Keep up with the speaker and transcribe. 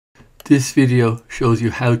This video shows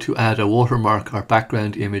you how to add a watermark or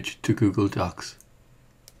background image to Google Docs.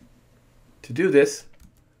 To do this,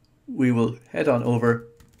 we will head on over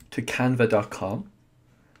to canva.com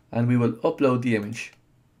and we will upload the image.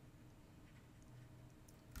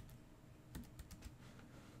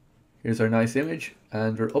 Here's our nice image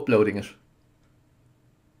and we're uploading it.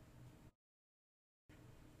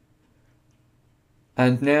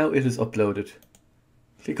 And now it is uploaded.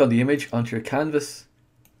 Click on the image onto your canvas.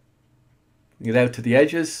 Bring it out to the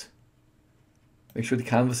edges. Make sure the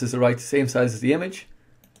canvas is the same size as the image.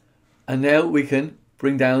 And now we can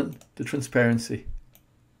bring down the transparency.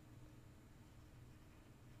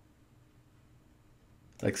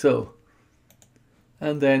 Like so.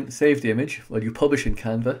 And then save the image while you publish in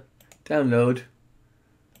Canva. Download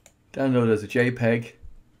as a JPEG.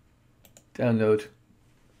 Download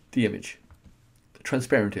the image. The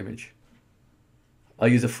transparent image. I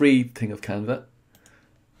use a free thing of Canva.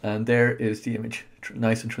 And there is the image,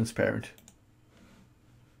 nice and transparent.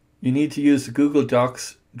 You need to use the Google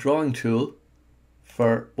Docs drawing tool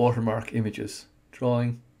for watermark images.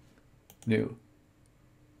 Drawing, new.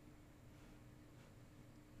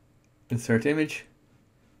 Insert image.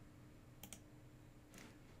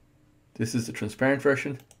 This is the transparent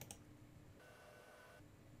version.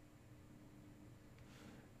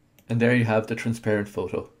 And there you have the transparent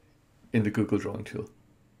photo in the Google drawing tool.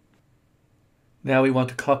 Now we want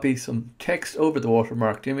to copy some text over the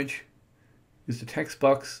watermarked image. Use the text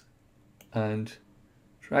box and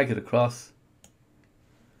drag it across.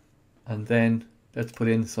 And then let's put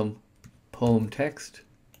in some poem text.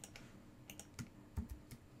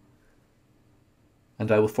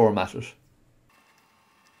 And I will format it.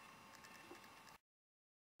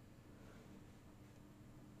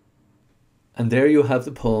 And there you have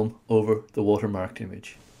the poem over the watermarked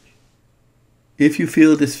image. If you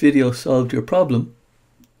feel this video solved your problem,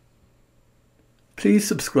 please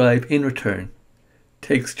subscribe in return.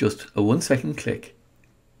 Takes just a 1-second click.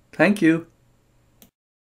 Thank you.